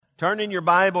Turn in your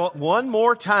Bible one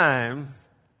more time,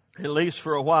 at least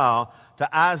for a while,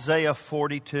 to Isaiah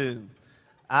 42.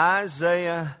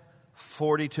 Isaiah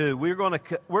 42. We're going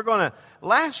to.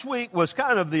 Last week was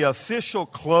kind of the official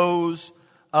close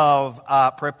of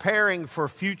preparing for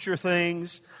future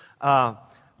things.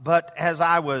 But as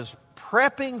I was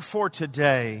prepping for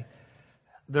today,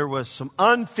 there was some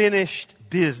unfinished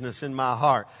business in my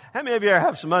heart. How many of you ever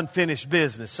have some unfinished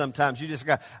business? Sometimes you just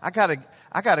I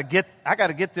gotta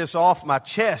get this off my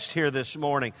chest here this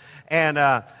morning.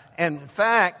 And in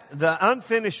fact, the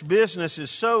unfinished business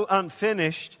is so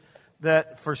unfinished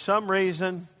that for some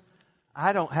reason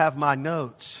I don't have my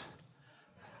notes.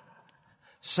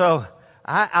 So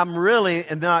I'm really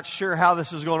not sure how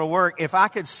this is going to work. If I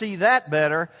could see that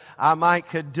better, I might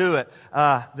could do it.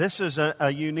 This is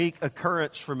a unique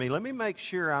occurrence for me. Let me make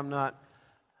sure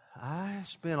I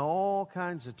spent all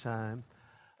kinds of time.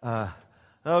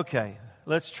 Okay,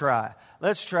 let's try.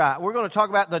 We're going to talk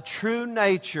about the true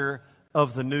nature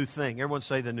of the new thing. Everyone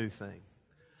say the new thing.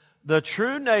 The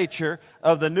true nature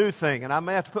of the new thing. And I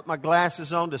may have to put my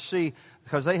glasses on to see,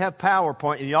 because they have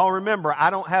PowerPoint. And y'all remember, I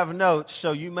don't have notes,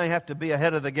 so you may have to be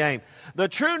ahead of the game. The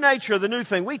true nature of the new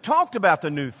thing. We talked about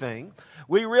the new thing.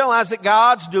 We realized that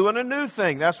God's doing a new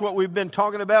thing. That's what we've been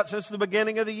talking about since the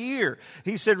beginning of the year.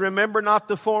 He said, remember not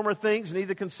the former things,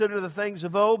 neither consider the things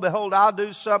of old. Behold, I'll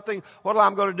do something. What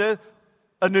am I going to do?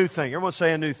 A new thing. Everyone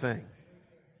say a new thing.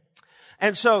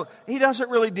 And so he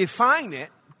doesn't really define it,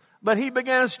 but he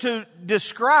begins to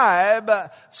describe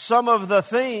some of the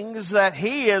things that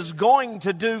he is going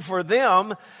to do for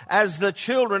them as the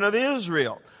children of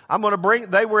Israel.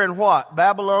 They were in what?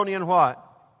 Babylonian what?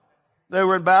 They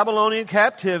were in Babylonian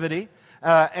captivity,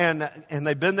 and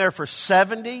they've been there for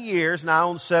 70 years, now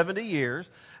on 70 years.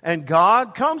 And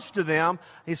God comes to them.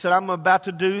 He said, I'm about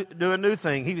to do a new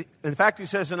thing. In fact, he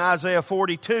says in Isaiah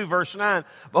 42, verse 9,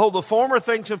 behold, the former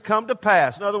things have come to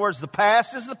pass. In other words, the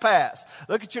past is the past.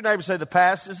 Look at your neighbor and say, the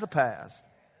past is the past.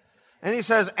 And he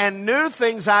says, and new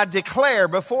things I declare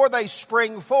before they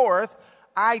spring forth,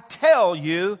 I tell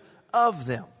you of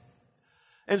them.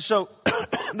 And so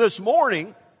this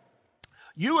morning,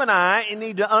 you and I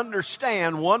need to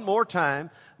understand one more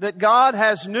time that God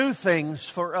has new things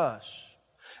for us.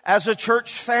 As a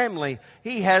church family,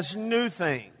 He has new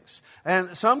things.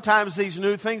 And sometimes these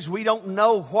new things, we don't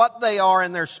know what they are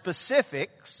in their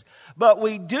specifics, but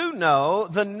we do know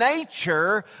the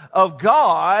nature of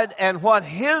God and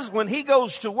when He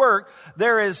goes to work,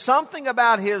 there is something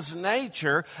about His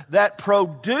nature that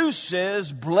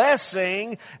produces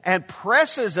blessing and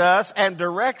presses us and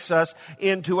directs us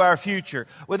into our future.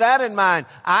 With that in mind,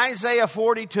 Isaiah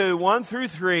 42, 1 through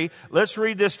 3, let's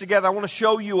read this together. I want to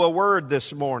show you a word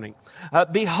this morning.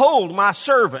 Behold my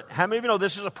servant. How many of you know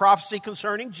this is a prophecy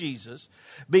concerning Jesus?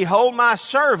 Behold my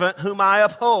servant whom I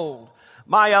uphold,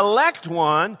 my elect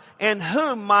one in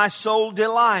whom my soul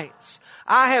delights.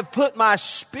 I have put my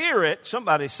spirit,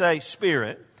 somebody say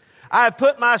spirit. I have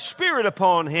put my spirit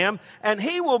upon him, and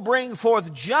he will bring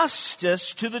forth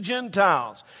justice to the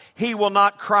Gentiles. He will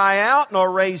not cry out, nor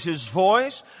raise his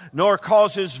voice, nor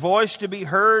cause his voice to be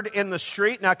heard in the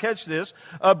street. Now catch this.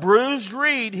 A bruised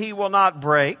reed he will not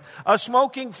break. A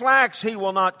smoking flax he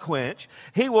will not quench.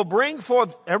 He will bring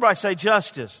forth, everybody say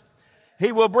justice.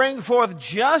 He will bring forth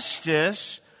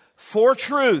justice for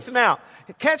truth. Now,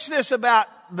 catch this about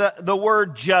the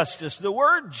word justice. The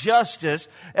word justice,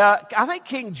 I think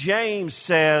King James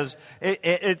says,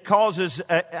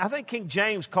 I think King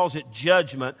James calls it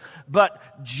judgment,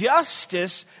 but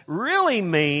justice really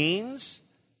means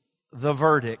the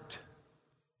verdict.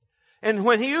 And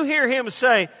when you hear him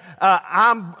say,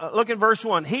 look in verse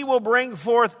 1, he will bring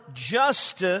forth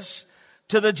justice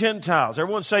to the Gentiles.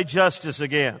 Everyone say justice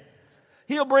again.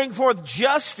 He'll bring forth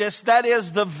justice, that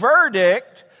is the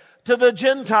verdict, to the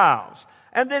Gentiles.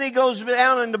 And then he goes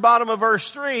down in the bottom of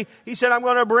verse 3. He said, I'm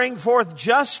going to bring forth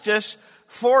justice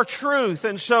for truth.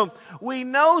 And so we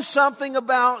know something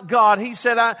about God. He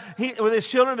said, with his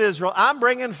children of Israel,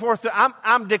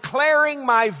 I'm declaring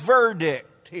my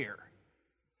verdict here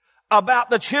about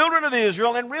the children of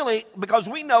Israel. And really, because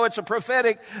we know it's a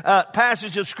prophetic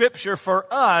passage of Scripture for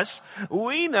us,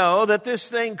 we know that this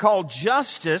thing called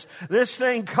justice, this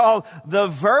thing called the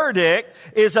verdict,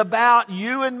 is about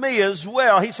you and me as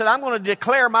well. He said, I'm going to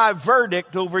declare my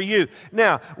verdict over you.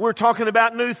 Now, we're talking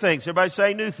about new things. Everybody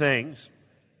say new things.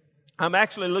 I'm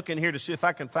actually looking here to see if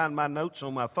I can find my notes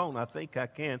on my phone. I think I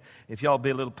can. If y'all be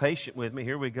a little patient with me.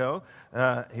 Here we go.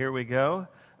 Here we go.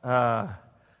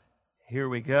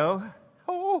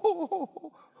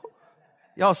 Oh.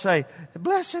 Y'all say,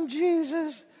 bless him,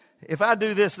 Jesus. If I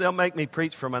do this, they'll make me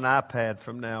preach from an iPad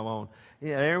from now on.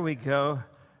 Yeah, there we go.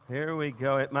 Here we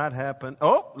go. It might happen.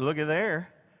 Oh, look at there.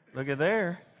 Look at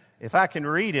there. If I can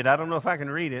read it, I don't know if I can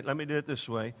read it. Let me do it this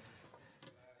way.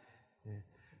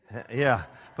 Yeah.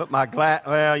 Put my glass.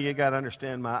 Well, you got to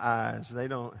understand my eyes. They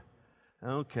don't.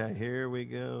 Okay. Here we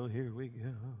go. Here we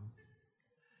go.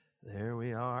 There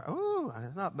we are. Oh,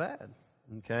 that's not bad.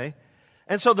 Okay.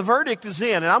 And so the verdict is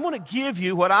in, and I'm going to give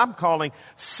you what I'm calling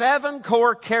 7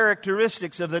 core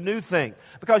characteristics of the new thing.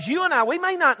 Because you and I, we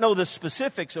may not know the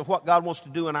specifics of what God wants to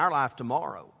do in our life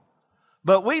tomorrow.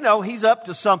 But we know He's up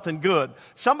to something good.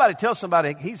 Somebody tell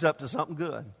somebody He's up to something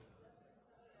good.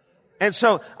 And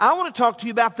so I want to talk to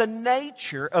you about the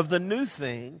nature of the new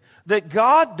thing that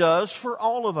God does for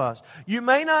all of us. You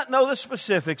may not know the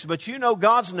specifics, but you know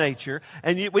God's nature,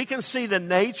 and we can see the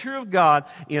nature of God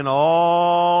in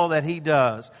all that He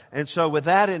does. And so with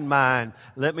that in mind,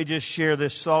 let me just share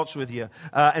these thoughts with you.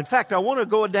 In fact, I want to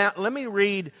go down. Let me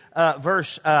read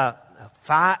verse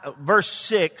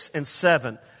 6 and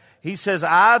 7. He says,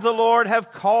 I, the Lord,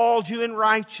 have called you in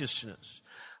righteousness.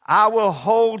 I will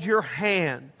hold your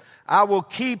hand. I will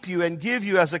keep you and give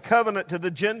you as a covenant to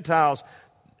the Gentiles,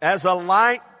 as a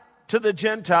light to the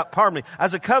Gentile,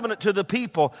 as a covenant to the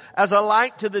people, as a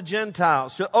light to the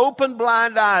Gentiles, to open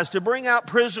blind eyes, to bring out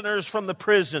prisoners from the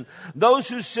prison, those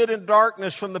who sit in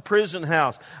darkness from the prison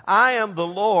house. I am the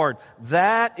Lord.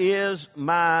 That is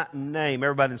my name.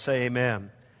 Everybody say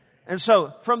amen. And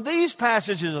so, from these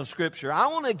passages of Scripture, I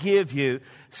want to give you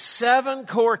 7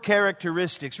 core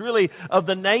characteristics, really, of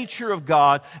the nature of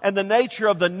God and the nature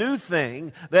of the new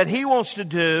thing that He wants to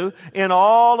do in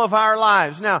all of our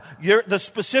lives. Now, the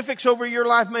specifics over your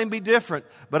life may be different,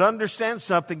 but understand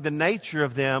something, the nature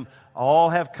of them all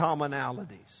have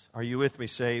commonalities. Are you with me?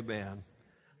 Say amen.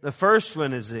 The first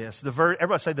one is this.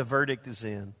 Everybody say the verdict is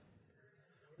in.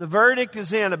 The verdict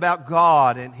is in about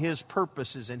God and His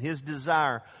purposes and His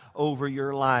desire over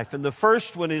your life. And the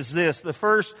first one is this, the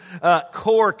first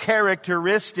core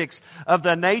characteristics of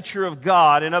the nature of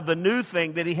God and of the new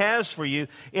thing that He has for you.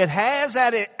 It has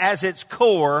as its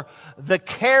core the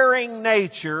caring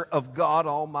nature of God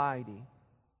Almighty.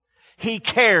 He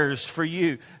cares for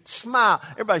you. Smile.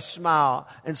 Everybody smile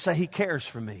and say, He cares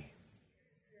for me.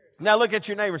 Now look at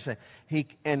your neighbor and say,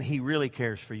 He really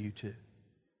cares for you too.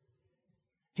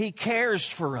 He cares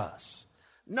for us.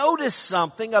 Notice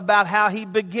something about how He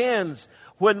begins.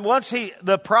 Once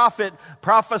the prophet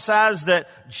prophesies that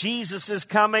Jesus is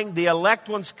coming, the elect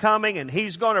one's coming, and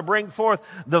He's going to bring forth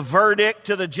the verdict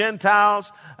to the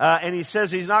Gentiles, and He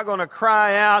says He's not going to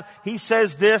cry out. He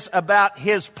says this about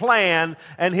His plan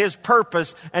and His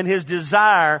purpose and His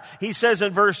desire. He says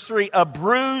in verse 3, a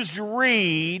bruised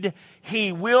reed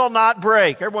He will not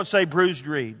break. Everyone say bruised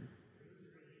reed.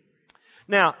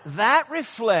 Now, that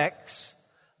reflects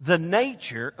the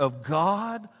nature of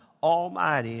God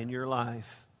Almighty in your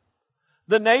life.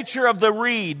 The nature of the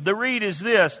reed. The reed is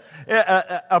this.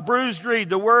 A bruised reed.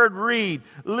 The word reed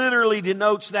literally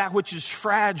denotes that which is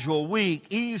fragile, weak,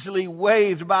 easily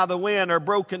waved by the wind or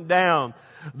broken down.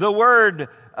 The word,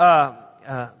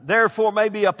 therefore, may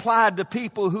be applied to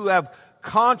people who are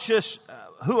conscious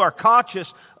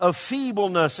of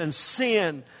feebleness and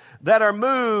sin, that are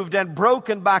moved and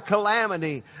broken by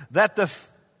calamity,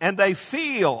 and they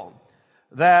feel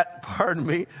that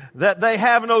they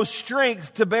have no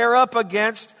strength to bear up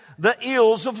against the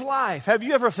ills of life. Have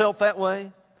you ever felt that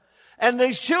way? And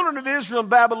these children of Israel in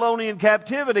Babylonian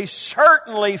captivity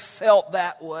certainly felt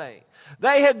that way.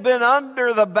 They had been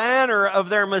under the banner of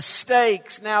their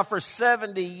mistakes now for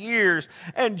 70 years.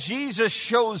 And Jesus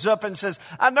shows up and says,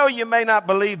 I know you may not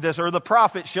believe this. Or the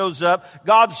prophet shows up.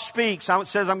 God speaks.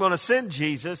 Says, I'm going to send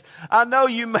Jesus. I know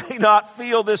you may not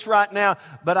feel this right now,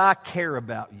 but I care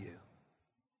about you.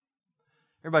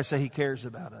 Everybody say He cares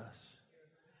about us.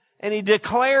 And He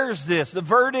declares this. The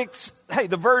verdict's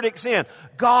in.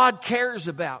 God cares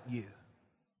about you.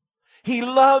 He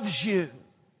loves you.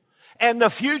 And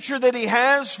the future that He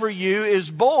has for you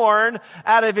is born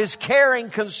out of His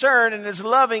caring concern and His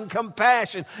loving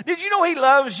compassion. Did you know He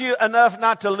loves you enough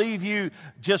not to leave you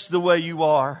just the way you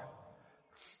are?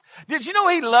 Did you know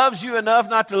He loves you enough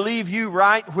not to leave you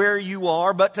right where you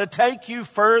are, but to take you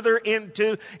further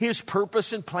into His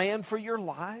purpose and plan for your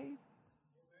life?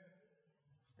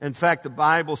 In fact, the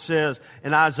Bible says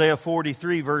in Isaiah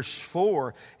 43 verse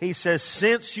 4, He says,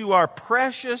 since you are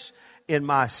precious in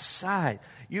my sight,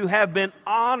 you have been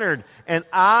honored, and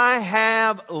I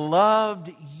have loved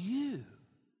you.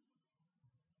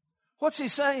 What's He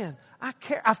saying?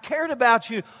 I've cared about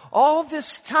you all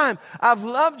this time. I've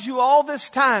loved you all this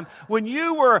time. When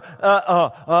you were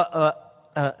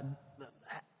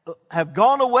have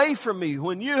gone away from me,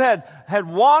 when you had had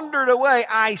wandered away,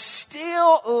 I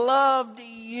still loved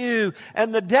you.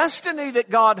 And the destiny that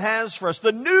God has for us,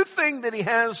 the new thing that He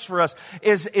has for us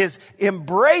is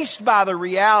embraced by the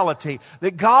reality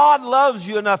that God loves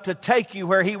you enough to take you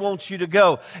where He wants you to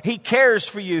go. He cares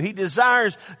for you. He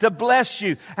desires to bless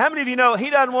you. How many of you know He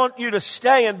doesn't want you to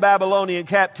stay in Babylonian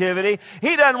captivity?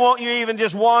 He doesn't want you even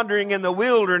just wandering in the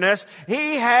wilderness.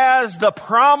 He has the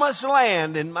promised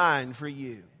land in mind for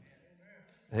you.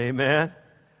 Amen.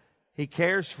 He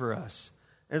cares for us.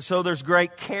 And so there's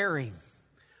great caring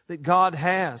that God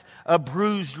has. A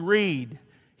bruised reed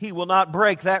He will not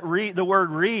break. That reed, the word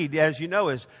reed, as you know,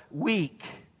 is weak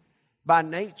by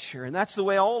nature. And that's the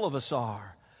way all of us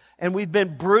are. And we've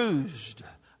been bruised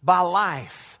by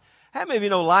life. How many of you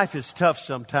know life is tough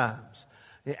sometimes?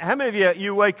 How many of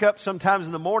you wake up sometimes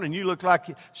in the morning, you look like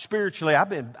spiritually, I've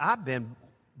been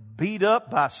beat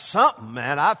up by something,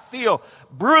 man. I feel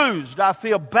bruised. I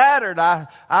feel battered.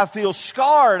 I feel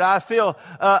scarred. I feel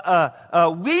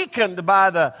weakened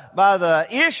by the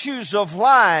issues of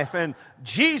life. And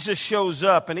Jesus shows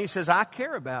up and He says, I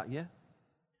care about you.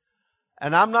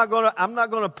 And I'm not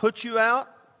gonna put you out.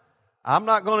 I'm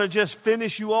not gonna just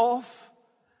finish you off.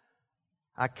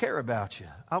 I care about you.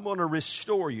 I'm going to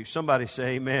restore you. Somebody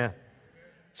say amen.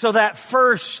 So that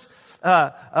first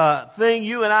thing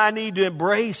you and I need to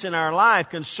embrace in our life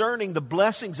concerning the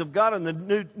blessings of God and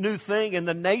the new thing and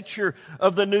the nature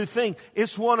of the new thing,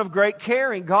 it's one of great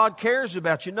caring. God cares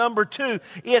about you. Number two,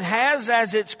 it has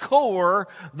as its core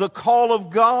the call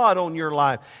of God on your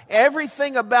life.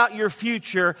 Everything about your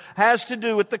future has to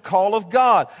do with the call of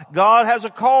God. God has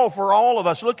a call for all of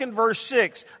us. Look in verse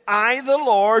 6. I, the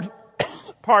Lord,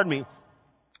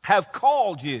 have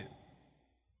called you.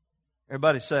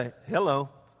 Everybody say, hello.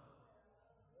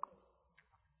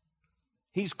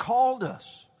 He's called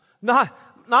us. Not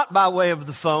by way of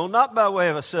the phone, not by way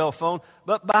of a cell phone,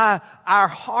 but by our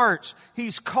hearts.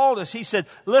 He's called us. He said,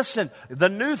 listen, the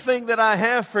new thing that I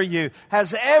have for you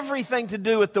has everything to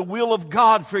do with the will of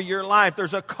God for your life.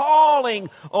 There's a calling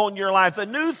on your life. The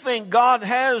new thing God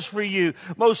has for you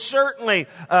most certainly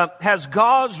has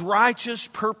God's righteous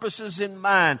purposes in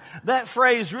mind. That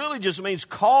phrase really just means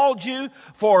called you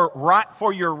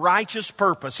for your righteous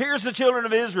purpose. Here's the children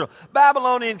of Israel.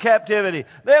 Babylonian captivity.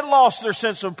 They had lost their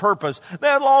sense of purpose. They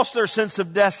had lost their sense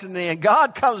of destiny. And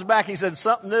God comes back. He said,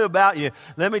 something new about you.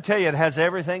 Let me tell you, it has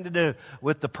everything to do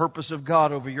with the purpose of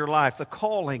God over your life, the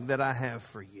calling that I have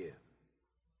for you.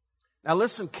 Now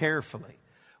listen carefully.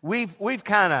 We've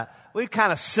kind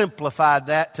of simplified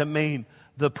that to mean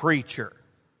the preacher.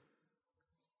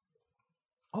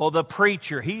 Oh, the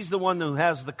preacher. He's the one who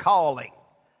has the calling.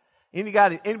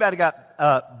 Anybody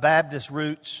got Baptist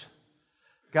roots?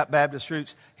 Got Baptist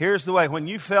roots? Here's the way. When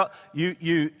you felt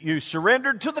you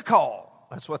surrendered to the call.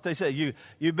 That's what they say.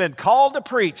 You've been called to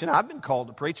preach, and I've been called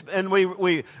to preach, and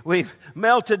we've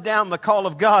melted down the call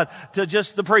of God to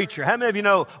just the preacher. How many of you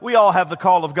know we all have the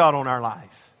call of God on our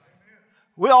life?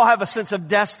 We all have a sense of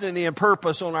destiny and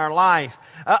purpose on our life,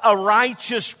 a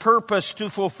righteous purpose to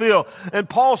fulfill. And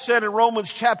Paul said in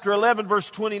Romans chapter 11, verse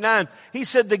 29, he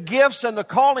said, the gifts and the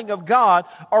calling of God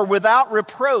are without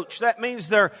reproach. That means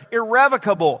they're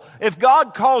irrevocable. If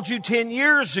God called you 10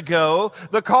 years ago,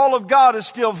 the call of God is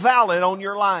still valid on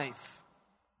your life.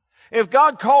 If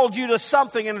God called you to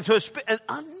something and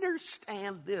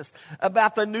understand this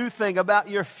about the new thing, about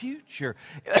your future,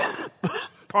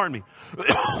 pardon me,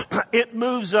 it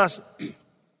moves us.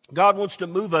 God wants to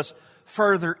move us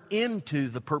further into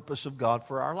the purpose of God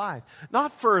for our life,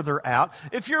 not further out.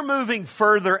 If you're moving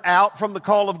further out from the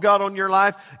call of God on your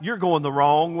life, you're going the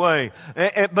wrong way.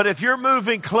 But if you're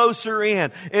moving closer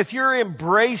in, if you're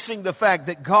embracing the fact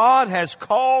that God has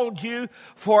called you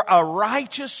for a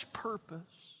righteous purpose,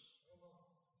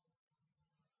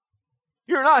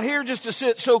 you're not here just to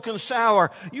sit soak and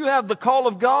sour. You have the call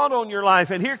of God on your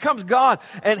life. And here comes God.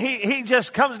 And He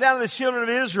just comes down to the children of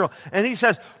Israel. And He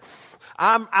says,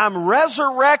 I'm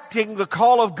resurrecting the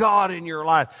call of God in your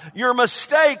life. Your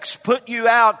mistakes put you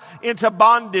out into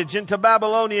bondage, into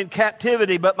Babylonian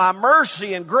captivity, but my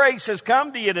mercy and grace has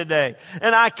come to you today,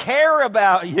 and I care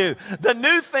about you. The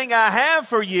new thing I have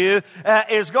for you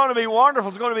is going to be wonderful.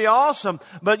 It's going to be awesome,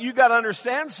 but you got to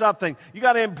understand something. You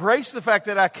got to embrace the fact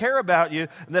that I care about you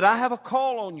and that I have a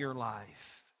call on your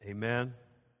life. Amen.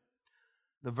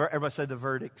 Everybody say the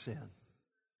verdict's in.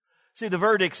 See, the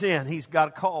verdict's in. He's got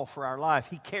a call for our life.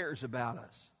 He cares about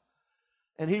us.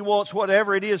 And He wants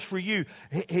whatever it is for you.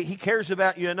 He cares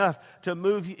about you enough to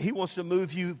move you. He wants to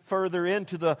move you further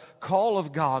into the call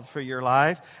of God for your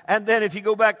life. And then if you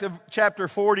go back to chapter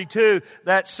 42,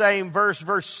 that same verse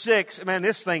 6, man,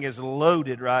 this thing is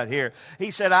loaded right here. He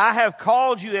said, I have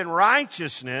called you in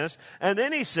righteousness. And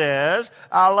then He says,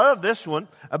 I love this one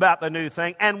about the new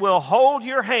thing, and will hold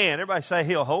your hand. Everybody say,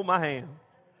 He'll hold my hand.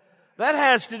 That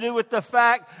has to do with the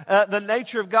fact, the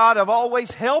nature of God of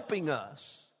always helping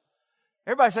us.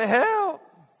 Everybody say, help.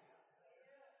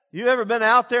 You ever been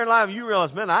out there in life and you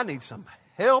realize, man, I need some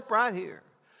help right here.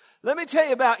 Let me tell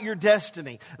you about your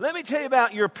destiny. Let me tell you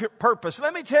about your purpose.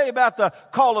 Let me tell you about the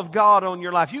call of God on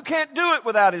your life. You can't do it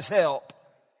without His help.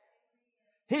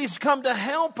 He's come to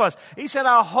help us. He said,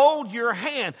 I'll hold your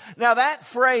hand. Now that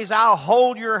phrase, I'll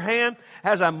hold your hand,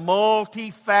 has a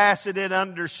multifaceted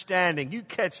understanding. You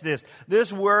catch this.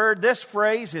 This word, this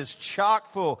phrase is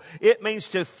chock full. It means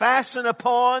to fasten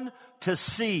upon, to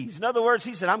seize. In other words,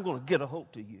 He said, I'm going to get a hold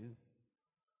of you.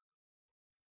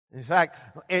 In fact,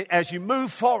 as you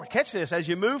move forward, catch this, as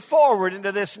you move forward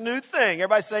into this new thing,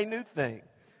 everybody say new thing.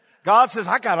 God says,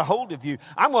 I got a hold of you.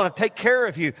 I'm going to take care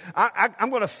of you.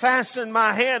 I'm going to fasten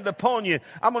my hand upon you.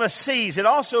 I'm going to seize. It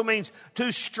also means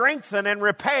to strengthen and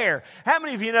repair. How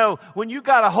many of you know when you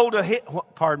got a hold of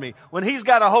when He's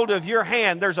got a hold of your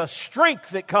hand, there's a strength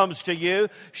that comes to you,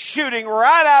 shooting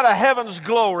right out of heaven's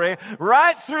glory,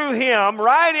 right through Him,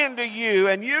 right into you,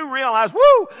 and you realize,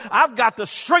 woo, I've got the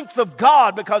strength of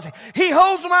God because He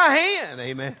holds my hand.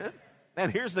 Amen. And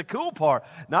here's the cool part.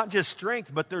 Not just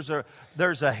strength, but there's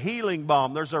a healing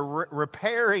balm. There's a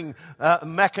repairing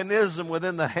mechanism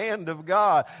within the hand of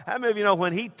God. How many of you know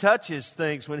when He touches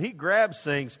things, when He grabs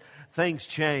things, things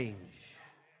change?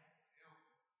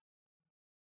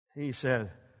 He said,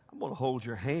 I'm going to hold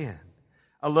your hand.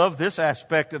 I love this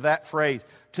aspect of that phrase,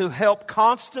 to help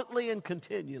constantly and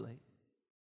continually.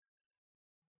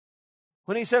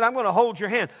 When He said, I'm going to hold your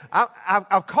hand,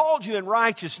 I've called you in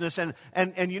righteousness,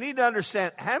 and you need to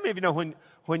understand, how many of you know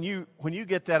when you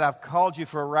get that, I've called you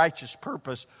for a righteous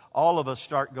purpose, all of us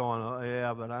start going, oh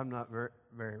yeah, but I'm not very,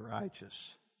 very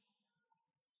righteous.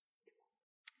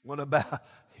 What about,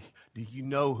 do you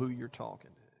know who you're talking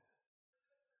to?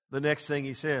 The next thing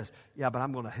He says, yeah, but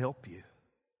I'm going to help you.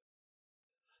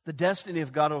 The destiny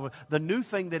of God over the new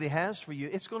thing that He has for you,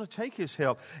 it's going to take His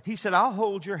help. He said, I'll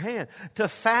hold your hand, to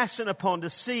fasten upon,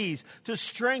 to seize, to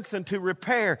strengthen, to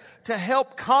repair, to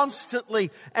help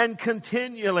constantly and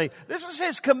continually. This is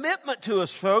His commitment to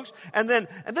us, folks. And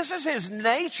this is His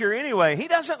nature anyway. He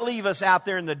doesn't leave us out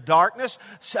there in the darkness,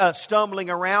 stumbling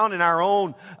around in our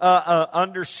own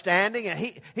understanding. And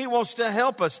He wants to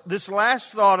help us. This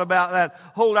last thought about that,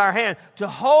 hold our hand. To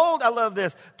hold, I love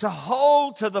this, to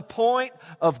hold to the point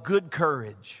of good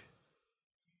courage.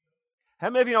 How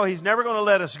many of you know He's never going to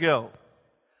let us go?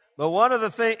 But one of the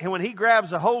things, when He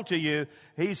grabs a hold to you,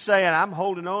 He's saying, I'm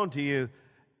holding on to you,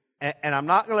 and I'm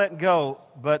not going to let go,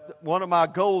 but one of my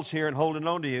goals here in holding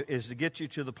on to you is to get you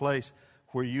to the place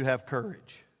where you have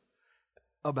courage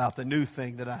about the new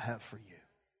thing that I have for you.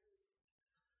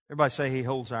 Everybody say, He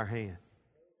holds our hand.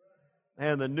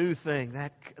 And the new thing,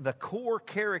 that the core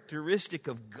characteristic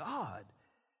of God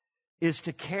is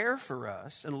to care for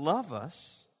us and love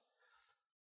us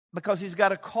because He's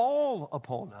got a call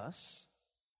upon us.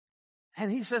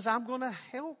 And He says, I'm going to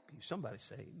help you. Somebody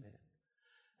say amen.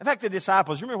 In fact, the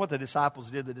disciples, you remember what the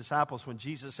disciples did? The disciples, when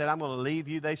Jesus said, I'm going to leave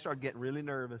you, they started getting really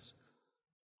nervous.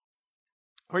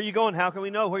 Where are you going? How can we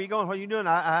know? Where are you going? What are you doing?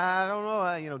 I don't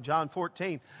know. John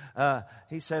 14,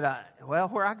 He said, well,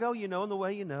 where I go, you know, and the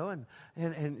way you know. And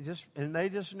they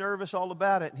just nervous all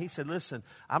about it. And He said, listen,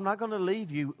 I'm not going to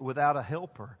leave you without a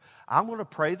helper. I'm going to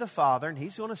pray the Father, and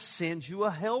He's going to send you a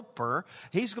helper.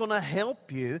 He's going to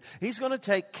help you. He's going to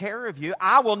take care of you.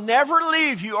 I will never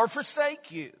leave you or forsake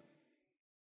you.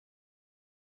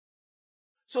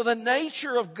 So the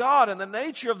nature of God and the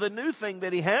nature of the new thing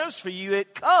that He has for you,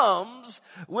 it comes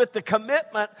with the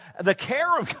commitment, the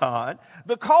care of God,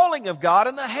 the calling of God,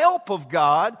 and the help of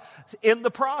God in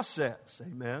the process.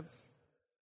 Amen.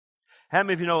 How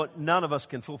many of you know none of us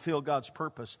can fulfill God's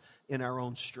purpose in our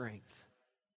own strength?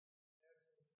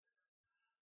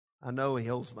 I know He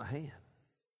holds my hand.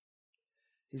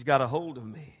 He's got a hold of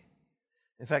me.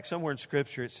 In fact, somewhere in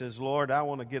Scripture it says, Lord, I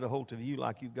want to get a hold of you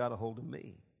like you've got a hold of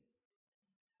me.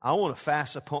 I want to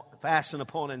fasten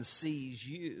upon and seize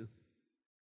you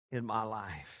in my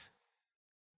life.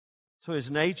 So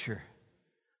His nature,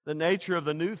 the nature of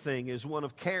the new thing is one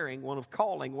of caring, one of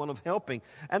calling, one of helping.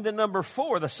 And then number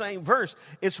 4, the same verse,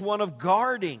 it's one of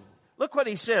guarding. Look what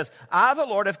he says. I, the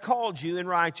Lord, have called you in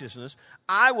righteousness.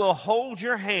 I will hold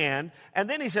your hand. And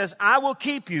then he says, I will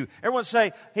keep you. Everyone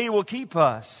say, he will keep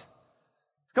us.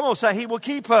 Come on, say, he will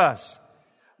keep us.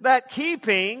 That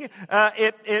keeping,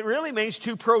 it really means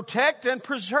to protect and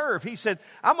preserve. He said,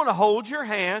 I'm going to hold your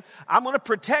hand. I'm going to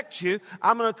protect you.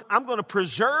 I'm going to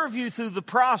preserve you through the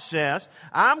process.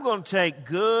 I'm going to take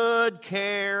good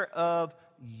care of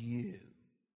you.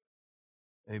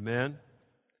 Amen.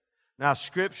 Now,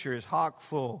 Scripture is chock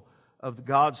full of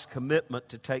God's commitment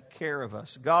to take care of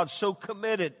us. God's so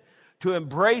committed to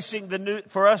embracing the new,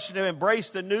 for us to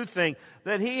embrace the new thing,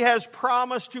 that He has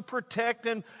promised to protect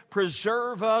and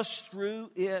preserve us through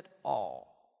it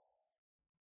all.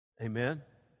 Amen.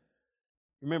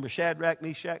 Remember Shadrach,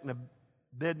 Meshach, and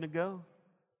Abednego?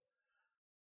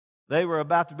 They were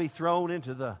about to be thrown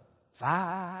into the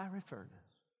fiery furnace.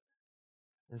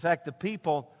 In fact, the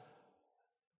people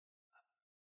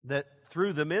that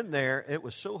threw them in there, it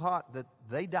was so hot that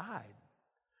they died.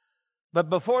 But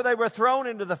before they were thrown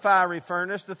into the fiery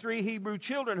furnace, the 3 Hebrew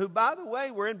children, who, by the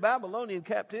way, were in Babylonian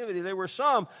captivity, there were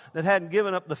some that hadn't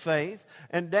given up the faith.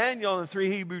 And Daniel and the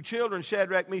 3 Hebrew children,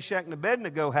 Shadrach, Meshach, and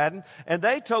Abednego, hadn't. And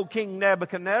they told King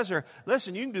Nebuchadnezzar,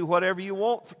 listen, you can do whatever you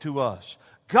want to us.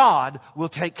 God will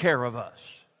take care of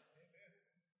us.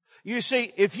 You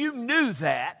see, if you knew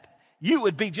that, you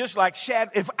would be just like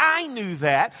Shadrach. If I knew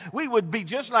that, we would be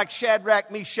just like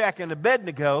Shadrach, Meshach, and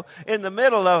Abednego in the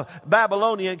middle of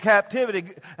Babylonian captivity.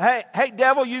 Hey,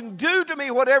 devil, you can do to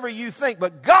me whatever you think,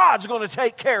 but God's going to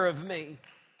take care of me.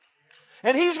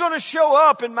 And He's going to show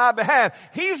up in my behalf.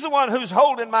 He's the one who's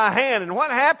holding my hand. And what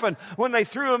happened when they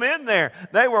threw him in there?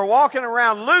 They were walking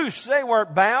around loose. They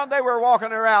weren't bound. They were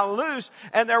walking around loose.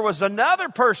 And there was another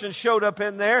person showed up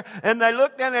in there. And they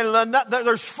looked down and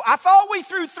I thought we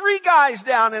threw 3 guys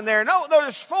down in there. No,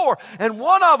 there's 4. And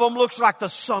one of them looks like the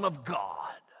Son of God.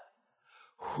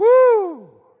 Whoo!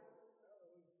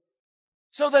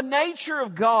 So the nature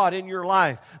of God in your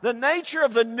life, the nature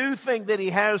of the new thing that He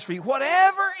has for you,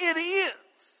 whatever it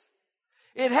is,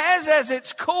 it has as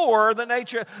its core the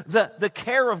nature, the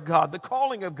care of God, the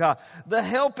calling of God, the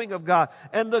helping of God,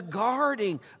 and the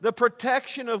guarding, the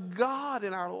protection of God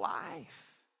in our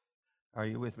life. Are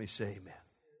you with me? Say amen.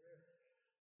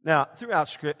 Now, throughout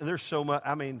Scripture, there's so much,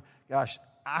 gosh,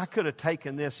 I could have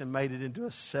taken this and made it into a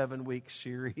 7-week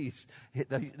series.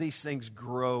 These things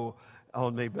grow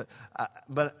on me,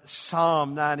 but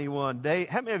Psalm 91.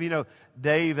 How many of you know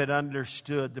David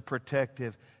understood the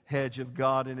protective hedge of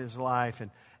God in his life?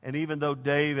 And even though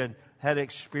David had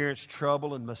experienced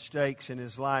trouble and mistakes in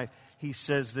his life, he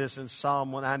says this in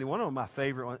Psalm 191, one of my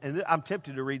favorite ones. And I'm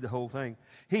tempted to read the whole thing.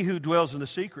 He who dwells in the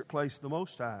secret place of the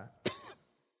Most High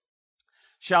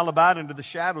shall abide under the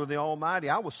shadow of the Almighty.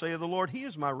 I will say of the Lord, He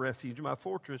is my refuge, my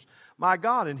fortress, my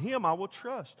God. In Him I will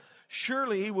trust.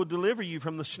 Surely He will deliver you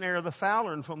from the snare of the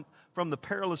fowler and from the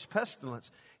perilous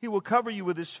pestilence. He will cover you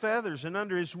with His feathers, and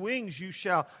under His wings you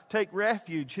shall take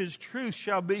refuge. His truth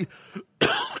shall be,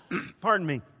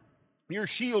 your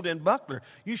shield and buckler.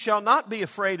 You shall not be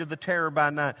afraid of the terror by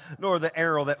night, nor the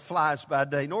arrow that flies by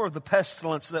day, nor of the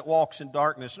pestilence that walks in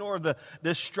darkness, nor of the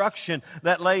destruction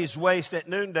that lays waste at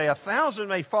noonday. 1,000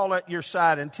 may fall at your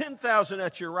side and 10,000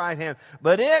 at your right hand,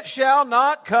 but it shall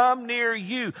not come near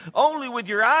you. Only with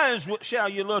your eyes shall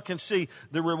you look and see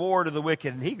the reward of the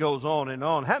wicked. And he goes on and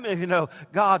on. How many of you know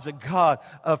God's a God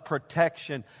of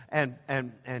protection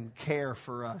and care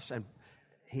for us? And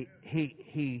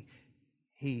He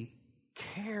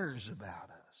cares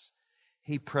about us.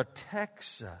 He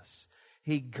protects us.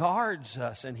 He guards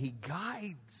us and He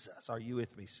guides us. Are you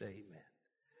with me? Say amen.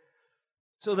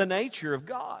 So the nature of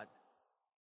God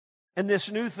and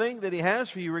this new thing that He has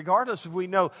for you, regardless if we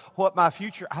know what my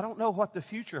future, I don't know what the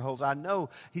future holds. I know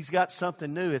He's got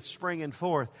something new. It's springing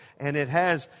forth, and it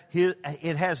has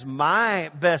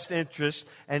my best interest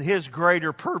and His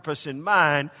greater purpose in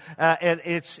mind. And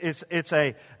it's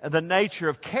the nature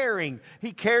of caring.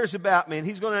 He cares about me, and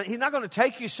He's not going to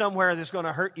take you somewhere that's going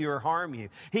to hurt you or harm you.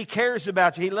 He cares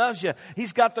about you. He loves you.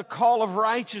 He's got the call of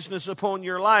righteousness upon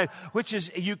your life, which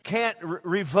is you can't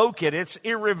revoke it. It's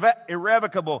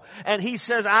irrevocable. And He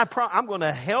says, I'm going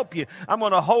to help you. I'm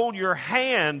going to hold your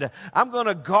hand. I'm going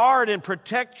to guard and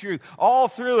protect you all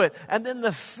through it. And then the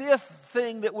 5th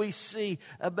thing that we see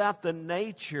about the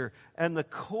nature and the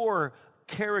core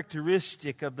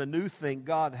characteristic of the new thing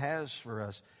God has for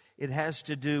us, it has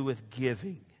to do with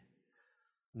giving.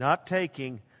 Not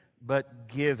taking, but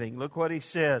giving. Look what He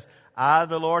says. I,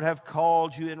 the Lord, have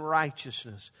called you in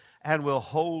righteousness and will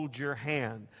hold your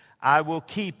hand. I will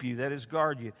keep you, that is,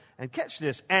 guard you. And catch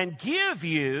this, and give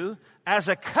you as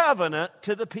a covenant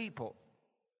to the people.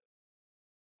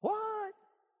 What?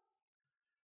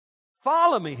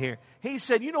 Follow me here. He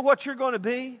said, you know what you're going to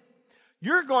be?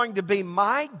 You're going to be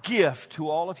my gift to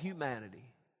all of humanity.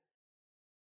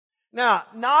 Now,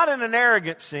 not in an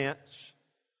arrogant sense.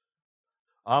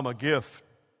 I'm a gift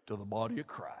to the body of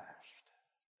Christ.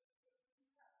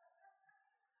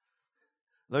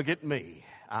 Look at me.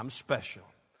 I'm special.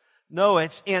 No,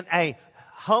 it's in a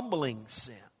humbling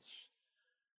sense.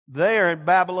 There in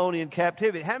Babylonian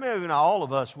captivity. How many of you know all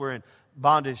of us were in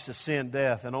bondage to sin,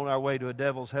 death, and on our way to a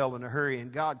devil's hell in a hurry,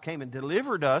 and God came and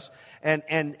delivered us. And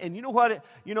you know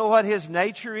what His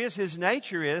nature is? His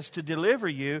nature is to deliver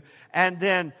you and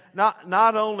then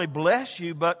not only bless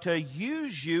you, but to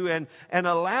use you and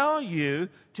allow you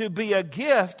to be a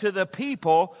gift to the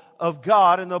people of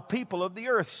God and the people of the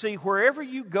earth. See, wherever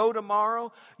you go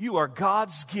tomorrow, you are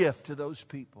God's gift to those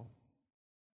people.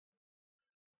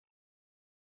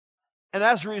 And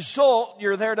as a result,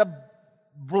 you're there to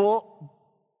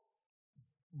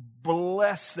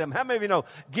bless them. How many of you know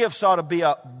gifts ought to be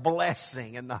a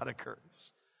blessing and not a curse?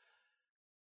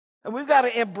 And we've got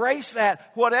to embrace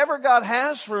that. Whatever God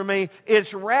has for me,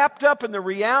 it's wrapped up in the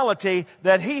reality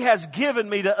that He has given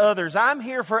me to others. I'm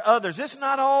here for others. It's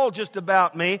not all just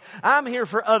about me. I'm here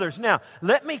for others. Now,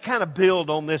 let me kind of build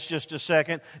on this just a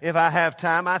second if I have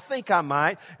time. I think I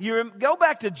might. Go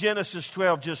back to Genesis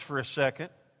 12 just for a second.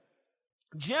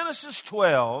 Genesis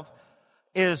 12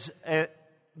 is,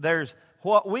 there's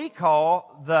what we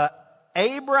call the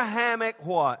Abrahamic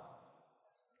what?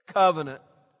 Covenant.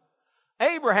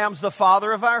 Abraham's the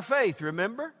father of our faith,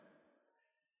 remember?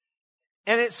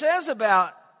 And it says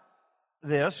about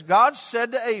this, God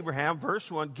said to Abraham,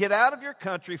 verse 1, get out of your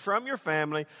country, from your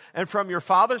family, and from your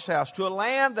father's house to a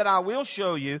land that I will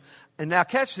show you. And now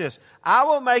catch this. I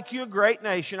will make you a great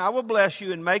nation. I will bless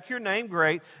you and make your name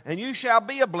great, and you shall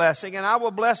be a blessing, and I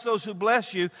will bless those who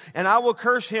bless you, and I will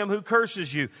curse him who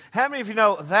curses you. How many of you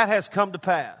know that has come to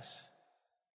pass?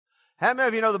 How many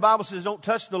of you know the Bible says don't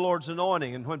touch the Lord's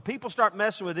anointing? And when people start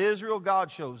messing with Israel, God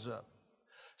shows up.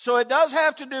 So it does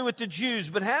have to do with the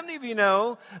Jews, but how many of you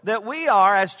know that we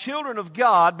are, as children of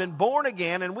God, been born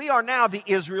again, and we are now the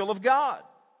Israel of God?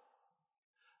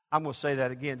 I'm going to say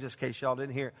that again just in case y'all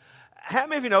didn't hear it. How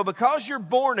many of you know, because you're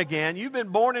born again, you've been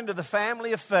born into the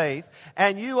family of faith,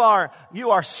 and you are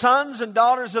sons and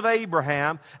daughters of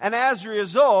Abraham, and as a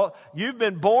result, you've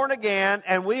been born again,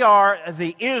 and we are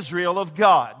the Israel of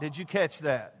God. Did you catch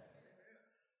that?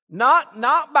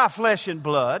 Not by flesh and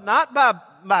blood, not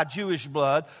by Jewish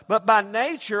blood, but by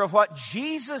nature of what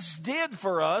Jesus did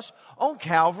for us on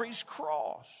Calvary's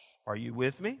cross. Are you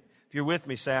with me? If you're with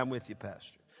me, say, I'm with you,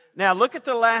 Pastor. Now look at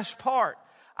the last part.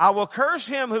 I will curse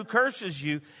him who curses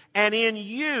you, and in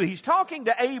you. He's talking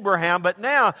to Abraham, but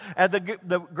now at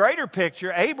the greater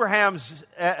picture, Abraham's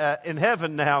in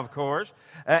heaven now, of course,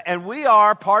 and we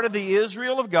are part of the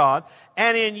Israel of God.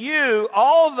 And in you,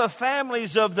 all the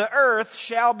families of the earth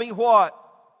shall be what?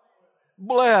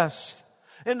 Blessed.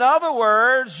 In other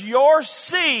words, your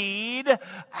seed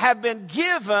have been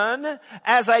given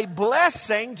as a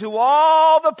blessing to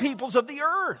all the peoples of the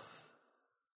earth.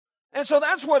 And so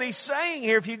that's what he's saying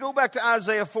here. If you go back to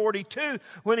Isaiah 42,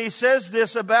 when he says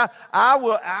this about, I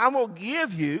will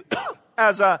give you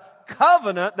as a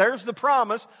covenant, there's the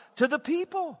promise, to the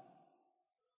people.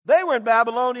 They were in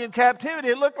Babylonian captivity.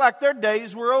 It looked like their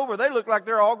days were over. They looked like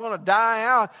they're all going to die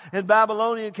out in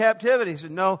Babylonian captivity. He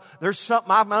said, no, there's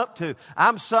something I'm up to.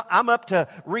 I'm up to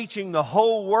reaching the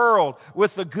whole world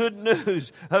with the good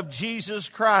news of Jesus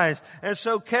Christ. And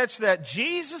so catch that.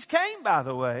 Jesus came, by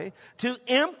the way, to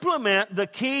implement the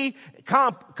key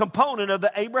component of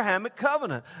the Abrahamic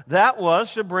covenant. That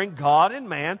was to bring God and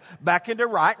man back into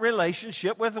right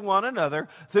relationship with one another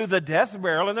through the death,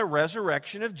 burial, and the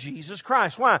resurrection of Jesus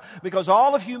Christ. Why? Because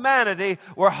all of humanity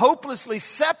were hopelessly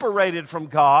separated from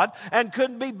God and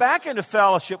couldn't be back into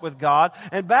fellowship with God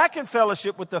and back in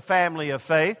fellowship with the family of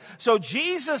faith. So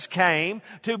Jesus came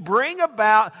to bring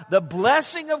about the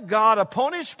blessing of God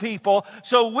upon His people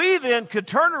so we then could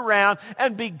turn around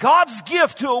and be God's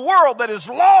gift to a world that is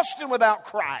lost and without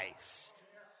Christ.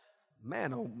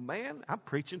 Man, oh man, I'm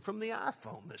preaching from the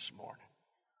iPhone this morning.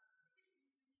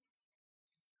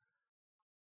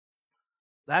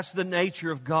 That's the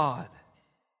nature of God.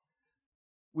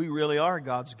 We really are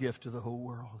God's gift to the whole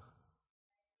world.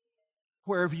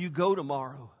 Wherever you go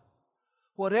tomorrow,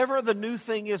 whatever the new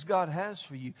thing is God has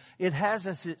for you, it has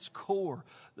as its core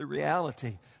the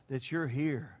reality that you're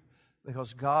here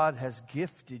because God has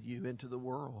gifted you into the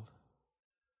world.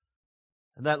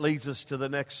 And that leads us to the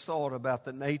next thought about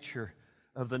the nature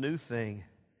of the new thing.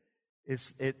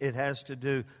 It has to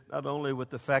do not only with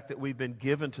the fact that we've been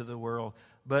given to the world,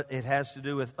 but it has to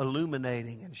do with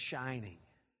illuminating and shining.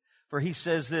 For he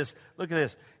says this, look at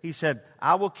this. He said,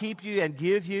 I will keep you and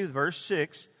give you, verse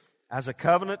 6, as a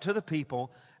covenant to the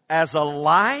people, as a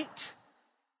light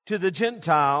to the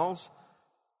Gentiles,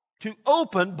 to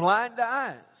open blind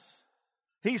eyes.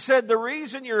 He said, the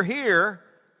reason you're here,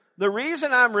 the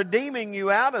reason I'm redeeming you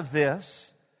out of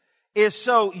this, is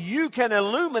so you can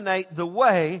illuminate the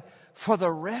way for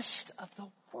the rest of the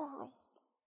world.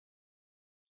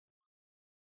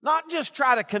 Not just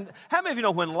try to... How many of you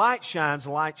know when light shines,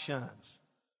 light shines?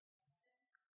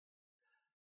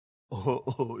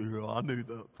 Oh, yeah, I knew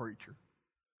that, preacher.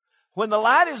 When the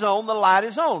light is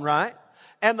on, right?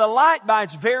 And the light by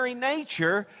its very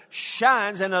nature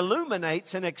shines and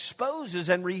illuminates and exposes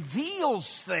and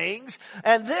reveals things.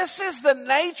 And this is the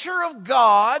nature of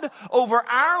God over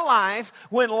our life.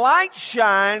 When light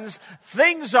shines,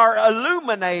 things are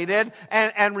illuminated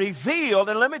and revealed.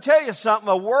 And let me tell you something,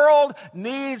 the world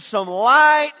needs some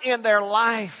light in their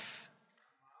life.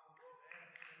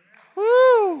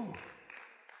 Woo!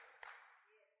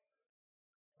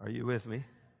 Are you with me?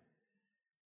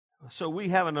 So we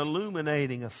have an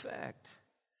illuminating effect.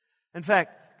 In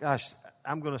fact, gosh,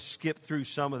 I'm going to skip through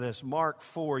some of this. Mark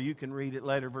 4, you can read it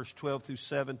later, verse 12 through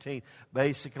 17.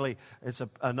 Basically, it's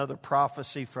another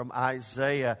prophecy from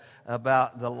Isaiah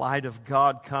about the light of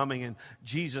God coming. And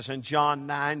Jesus in John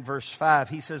 9, verse 5,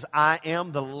 he says, I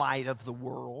am the light of the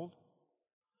world.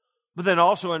 But then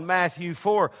also in Matthew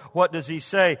 4, what does he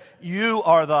say? You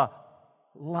are the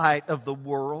light of the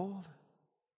world.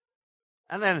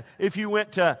 And then if you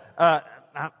went to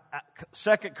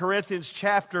 2 Corinthians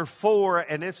chapter 4,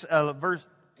 and it's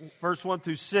verse 1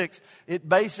 through 6, it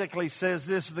basically says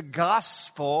this: the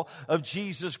gospel of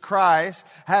Jesus Christ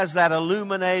has that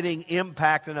illuminating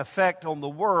impact and effect on the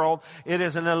world. It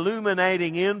is an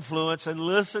illuminating influence. And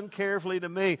listen carefully to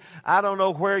me. I don't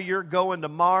know where you're going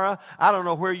tomorrow. I don't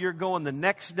know where you're going the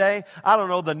next day. I don't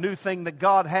know the new thing that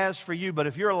God has for you. But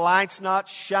if your light's not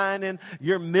shining,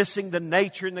 you're missing the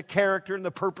nature and the character and the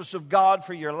purpose of God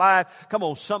for your life. Come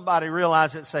on, somebody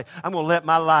realize it and say, I'm going to let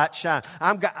my light shine.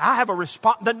 I have a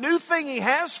response. The new thing He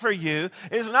has for you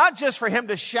is not just for Him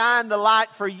to shine the light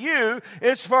for you.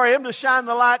 It's for Him to shine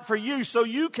the light for you so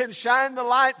you can shine the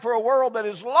light for a world that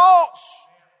is lost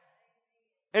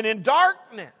and in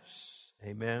darkness.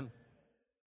 Amen.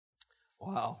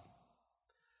 Wow.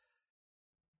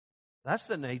 That's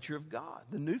the nature of God,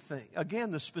 the new thing.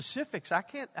 Again, the specifics. I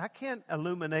can't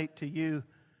illuminate to you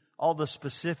all the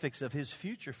specifics of His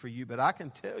future for you, but I can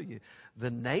tell you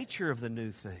the nature of the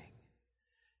new thing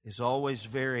is always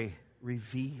very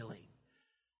revealing.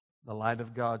 The light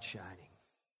of God shining.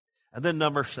 And then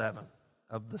number 7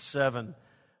 of the 7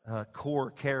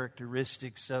 core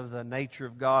characteristics of the nature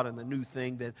of God and the new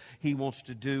thing that He wants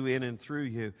to do in and through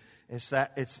you. It's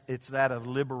that of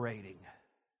liberating.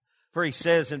 For He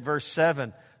says in verse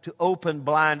 7, to open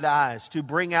blind eyes, to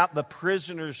bring out the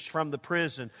prisoners from the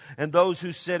prison, and those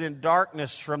who sit in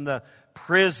darkness from the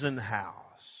prison house.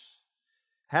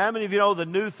 How many of you know the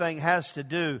new thing has to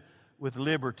do with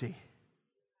liberty?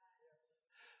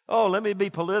 Oh, let me be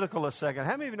political a second.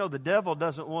 How many of you know the devil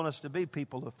doesn't want us to be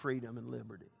people of freedom and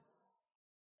liberty?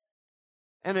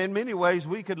 And in many ways,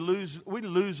 we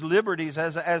lose liberties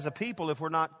as a people if we're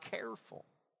not careful.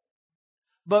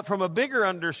 But from a bigger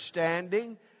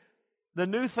understanding, the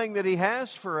new thing that He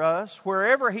has for us,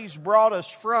 wherever He's brought us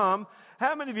from,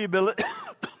 how many of you believe?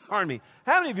 Pardon me.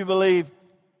 How many of you believe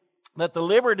that the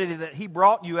liberty that He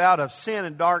brought you out of sin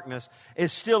and darkness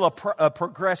is still a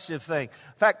progressive thing?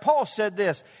 In fact, Paul said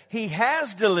this: He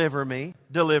has delivered me,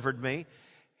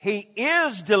 He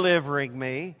is delivering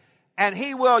me, and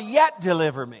He will yet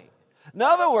deliver me. In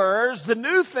other words, the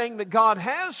new thing that God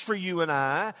has for you and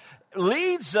I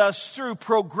leads us through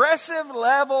progressive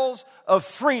levels of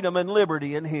freedom and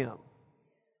liberty in Him.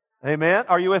 Amen?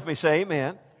 Are you with me? Say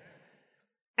amen.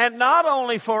 And not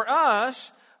only for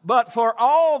us, but for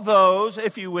all those,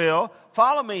 if you will,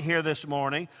 follow me here this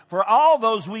morning, for all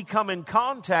those we come in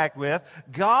contact with,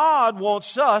 God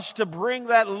wants us to bring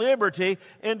that liberty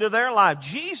into their life.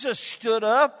 Jesus stood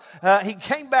up. He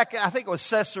came back, I think it was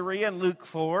Caesarea in Luke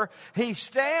 4. He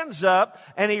stands up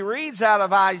and he reads out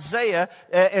of Isaiah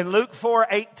in Luke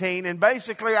 4:18. And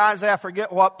basically Isaiah, I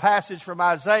forget what passage from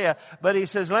Isaiah, but he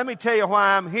says, let me tell you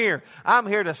why I'm here. I'm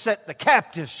here to set the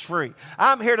captives free.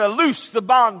 I'm here to loose the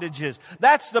bondages.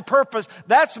 That's the purpose.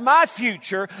 That's my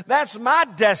future. That's my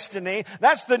destiny.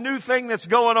 That's the new thing that's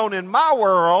going on in my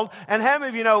world. And how many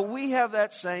of you know we have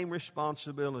that same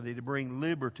responsibility to bring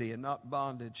liberty and not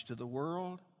bondage to the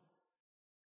world?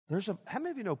 How many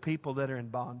of you know people that are in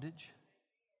bondage?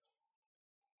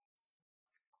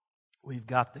 We've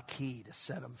got the key to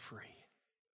set them free.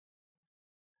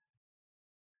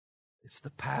 It's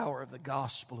the power of the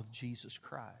gospel of Jesus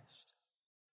Christ.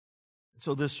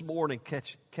 So this morning,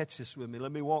 catch this with me.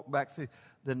 Let me walk back through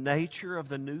the nature of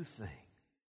the new thing.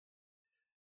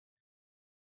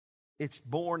 It's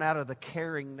born out of the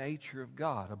caring nature of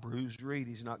God. A bruised reed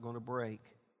He's not going to break.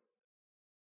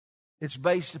 It's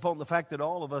based upon the fact that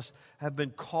all of us have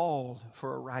been called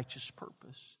for a righteous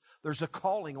purpose. There's a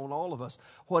calling on all of us.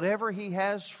 Whatever He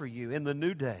has for you in the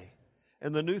new day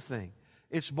and the new thing,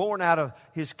 it's born out of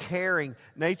His caring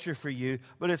nature for you,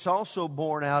 but it's also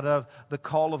born out of the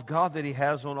call of God that He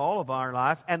has on all of our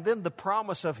life, and then the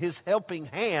promise of His helping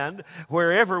hand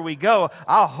wherever we go.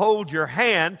 I'll hold your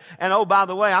hand, and oh, by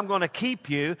the way, I'm going to keep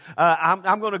you.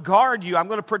 I'm going to guard you. I'm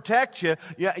going to protect you.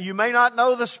 You may not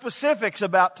know the specifics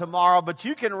about tomorrow, but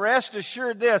you can rest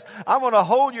assured this. I'm going to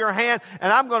hold your hand,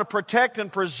 and I'm going to protect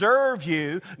and preserve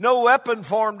you. No weapon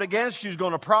formed against you is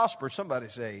going to prosper. Somebody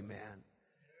say amen.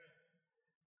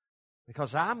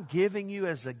 Because I'm giving you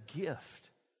as a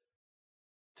gift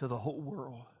to the whole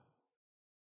world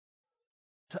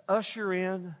to usher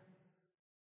in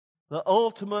the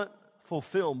ultimate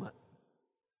fulfillment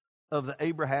of the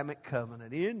Abrahamic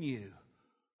covenant. In you,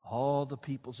 all the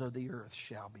peoples of the earth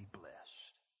shall be blessed.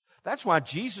 That's why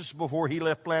Jesus, before He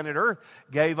left planet Earth,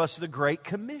 gave us the Great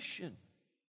Commission.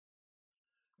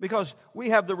 Because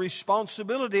we have the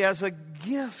responsibility as a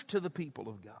gift to the people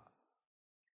of God,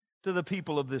 to the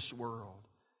people of this world.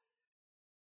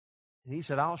 And He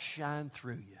said, I'll shine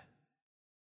through you.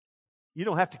 You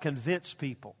don't have to convince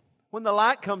people. When the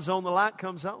light comes on, the light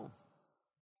comes on.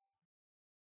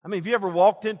 I mean, have you ever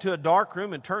walked into a dark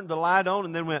room and turned the light on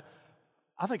and then went,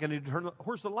 I think I need to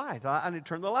where's the light? I need to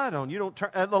turn the light on. You don't turn,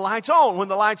 the light's on. When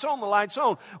the light's on, the light's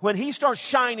on. When He starts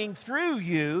shining through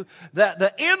you,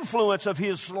 the influence of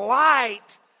His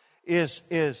light is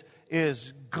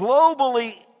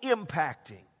globally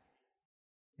impacting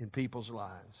in people's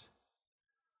lives.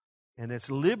 And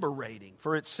it's liberating.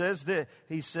 For it says that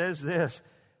He says this.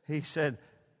 He said,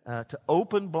 to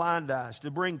open blind eyes,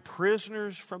 to bring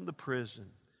prisoners from the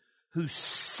prison who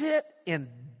sit in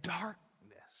darkness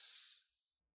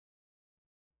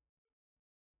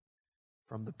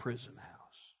from the prison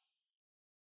house.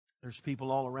 There's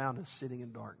people all around us sitting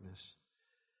in darkness.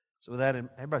 So with that,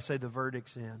 everybody say the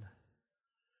verdict's in.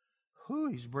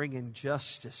 He's bringing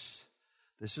justice.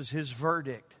 This is His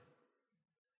verdict.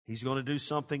 He's going to do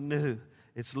something new.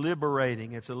 It's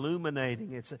liberating. It's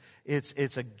illuminating.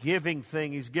 It's a giving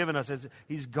thing He's given us.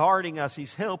 He's guarding us.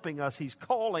 He's helping us. He's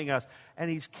calling us. And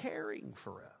He's caring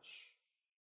for us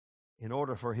in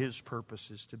order for His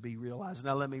purposes to be realized.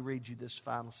 Now let me read you this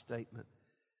final statement.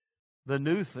 The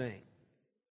new thing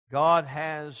God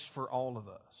has for all of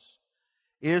us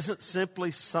isn't simply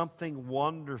something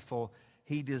wonderful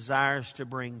He desires to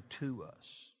bring to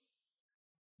us.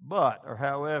 But, or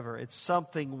however, it's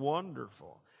something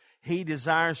wonderful He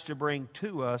desires to bring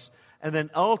to us and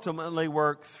then ultimately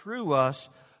work through us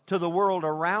to the world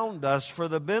around us for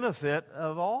the benefit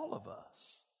of all of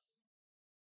us.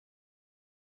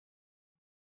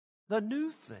 The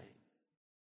new thing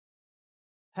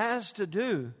has to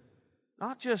do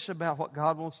not just about what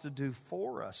God wants to do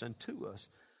for us and to us,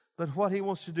 but what He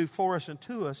wants to do for us and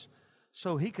to us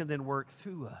so He can then work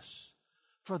through us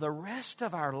for the rest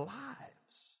of our lives,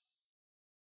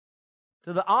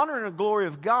 to the honor and glory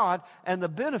of God and the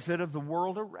benefit of the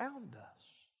world around us.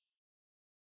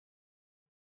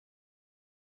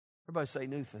 Everybody say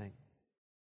new thing.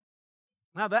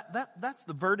 Now that's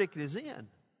the verdict is in.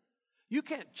 You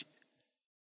can't.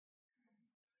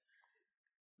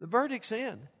 The verdict's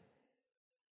in.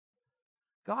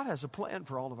 God has a plan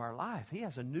for all of our life. He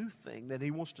has a new thing that He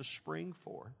wants to spring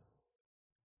forth.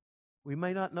 We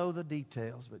may not know the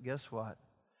details, but guess what?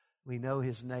 We know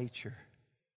His nature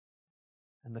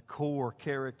and the core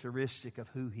characteristic of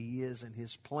who He is and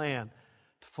His plan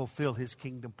to fulfill His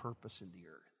kingdom purpose in the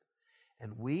earth.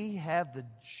 And we have the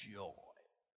joy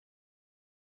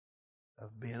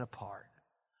of being a part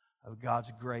of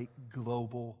God's great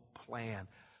global plan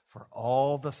for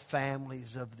all the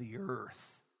families of the earth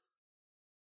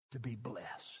to be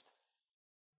blessed.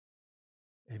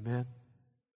 Amen.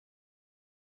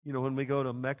 You know, when we go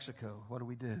to Mexico, what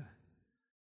do?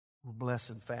 We're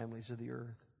blessing families of the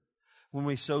earth. When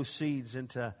we sow seeds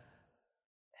into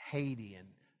Haiti, and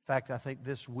in fact, I think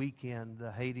this weekend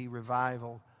the Haiti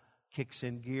revival kicks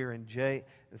in gear. And Jay,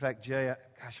 if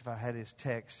I had his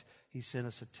text, he sent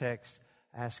us a text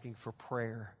asking for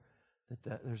prayer.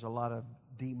 That there's a lot of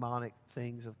demonic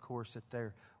things, of course, that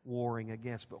they're warring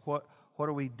against. But what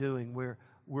are we doing?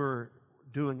 We're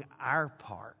doing our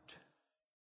part.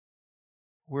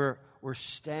 We're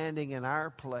standing in our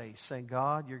place saying,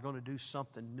 God, you're going to do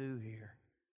something new here.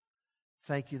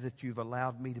 Thank you that you've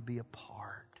allowed me to be a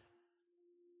part.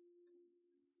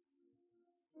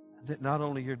 That not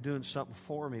only you're doing something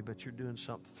for me, but you're doing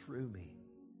something through me.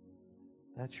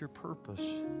 That's your purpose,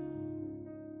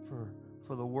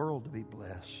 for the world to be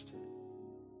blessed.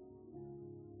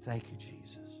 Thank you,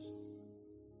 Jesus.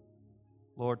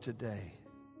 Lord, today,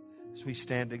 as we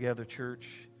stand together,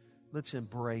 church, let's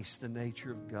embrace the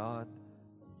nature of God.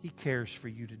 He cares for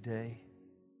you today.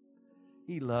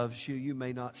 He loves you. You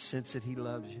may not sense it. He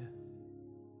loves you.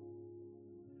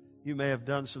 You may have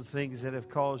done some things that have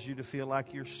caused you to feel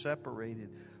like you're separated.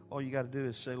 All you got to do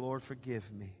is say, Lord,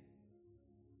 forgive me.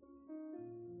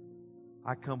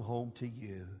 I come home to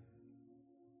you.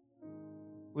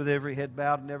 With every head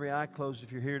bowed and every eye closed,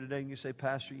 if you're here today and you say,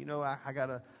 Pastor, you know, I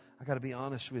gotta be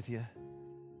honest with you.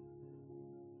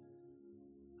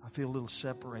 I feel a little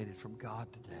separated from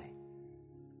God today.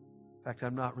 In fact,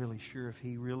 I'm not really sure if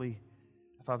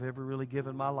I've ever really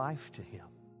given my life to Him.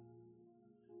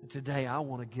 And today I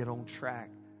want to get on track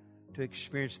to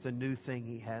experience the new thing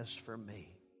He has for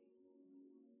me.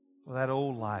 Well, that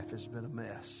old life has been a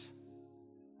mess.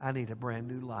 I need a brand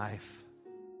new life,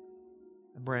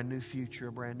 a brand new future,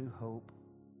 a brand new hope.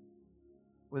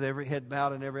 With every head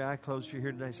bowed and every eye closed, if you're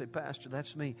here today, say, Pastor,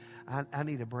 that's me. I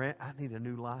need a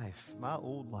new life. My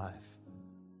old life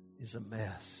is a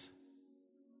mess.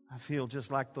 I feel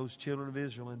just like those children of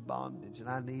Israel in bondage, and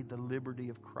I need the liberty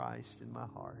of Christ in my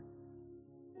heart.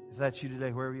 If that's you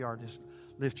today, wherever you are, just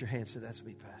lift your hand and say, that's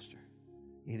me, Pastor.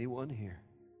 Anyone here?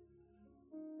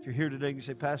 If you're here today and you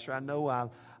say, Pastor, I know I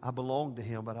belong to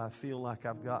Him, but I feel like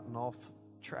I've gotten off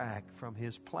track from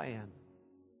His plan.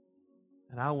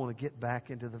 And I want to get back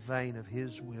into the vein of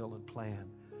His will and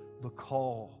plan. The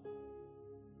call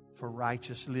for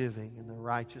righteous living and the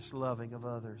righteous loving of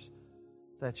others.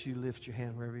 If that's you, lift your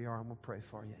hand wherever you are. I'm going to pray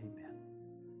for you. Amen.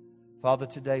 Father,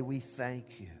 today we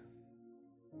thank you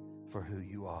for who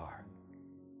you are.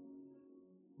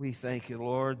 We thank you,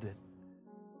 Lord, that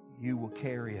you will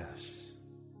carry us.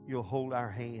 You'll hold our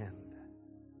hand,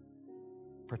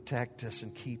 protect us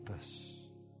and keep us.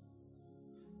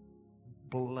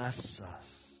 Bless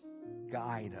us,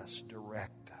 guide us,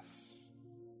 direct us.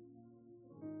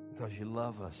 Because you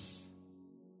love us.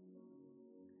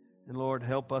 And Lord,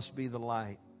 help us be the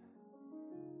light.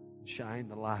 Shine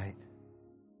the light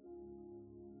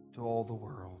to all the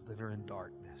world that are in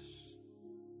darkness.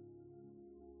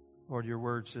 Lord, your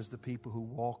word says the people who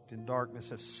walked in darkness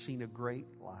have seen a great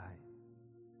light.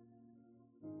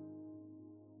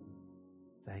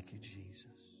 Thank you, Jesus.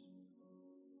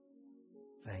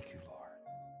 Thank you, Lord.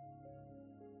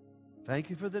 Thank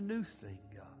you for the new thing,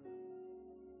 God.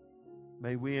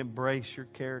 May we embrace your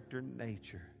character and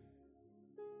nature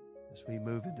as we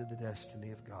move into the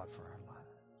destiny of God for our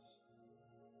lives.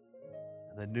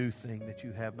 And the new thing that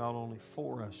you have not only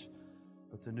for us,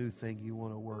 but the new thing you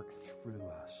want to work through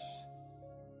us.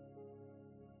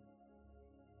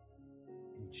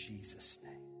 In Jesus'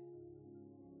 name.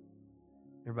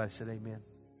 Everybody said amen.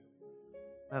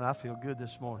 Man, I feel good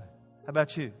this morning. How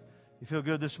about you? You feel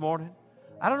good this morning?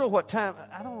 I don't know what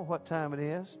time it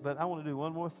is, but I want to do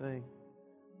one more thing.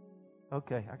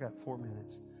 Okay, I got 4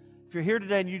 minutes. If you're here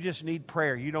today and you just need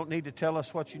prayer, you don't need to tell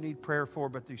us what you need prayer for,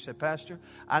 but you say, Pastor,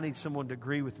 I need someone to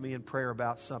agree with me in prayer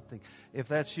about something. If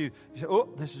that's you, you say, oh,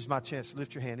 this is my chance.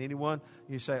 Lift your hand. Anyone?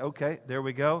 You say, okay, there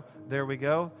we go. There we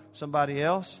go. Somebody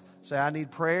else? Say, I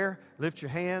need prayer. Lift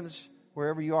your hands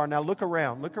wherever you are. Now look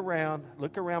around. Look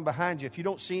around behind you. If you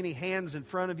don't see any hands in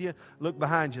front of you, look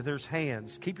behind you. There's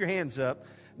hands. Keep your hands up.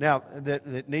 Now,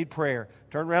 that need prayer.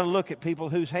 Turn around and look at people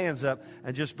whose hands up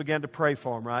and just begin to pray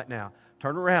for them right now.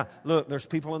 Turn around. Look, there's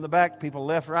people in the back, people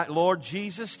left, right. Lord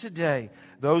Jesus, today,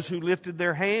 those who lifted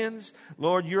their hands,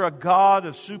 Lord, you're a God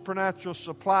of supernatural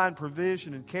supply and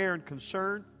provision and care and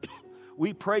concern.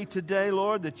 We pray today,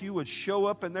 Lord, that you would show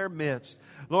up in their midst.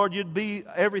 Lord, you'd be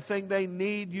everything they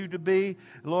need you to be.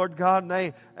 Lord God,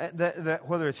 that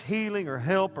whether it's healing or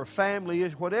help or family,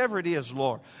 whatever it is,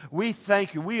 Lord, we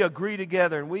thank you. We agree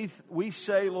together and we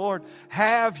say, Lord,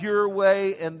 have your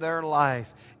way in their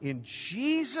life. In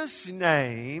Jesus'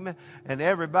 name. And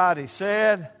everybody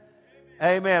said,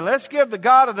 amen. Let's give the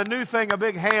God of the new thing a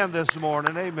big hand this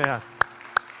morning. Amen.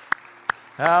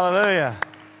 Hallelujah.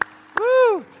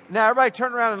 Woo! Now, everybody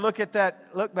turn around and look at that.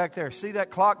 Look back there. See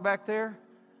that clock back there?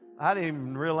 I didn't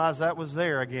even realize that was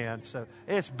there again. So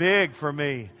it's big for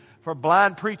me. For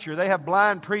blind preacher. They have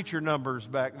blind preacher numbers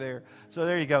back there. So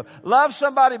there you go. Love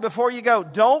somebody before you go.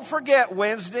 Don't forget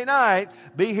Wednesday night.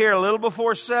 Be here a little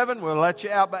before 7. We'll let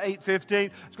you out by 8:15.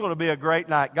 It's going to be a great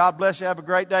night. God bless you. Have a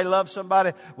great day. Love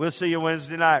somebody. We'll see you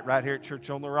Wednesday night right here at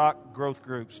Church on the Rock. Growth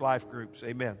groups, life groups.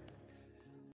 Amen.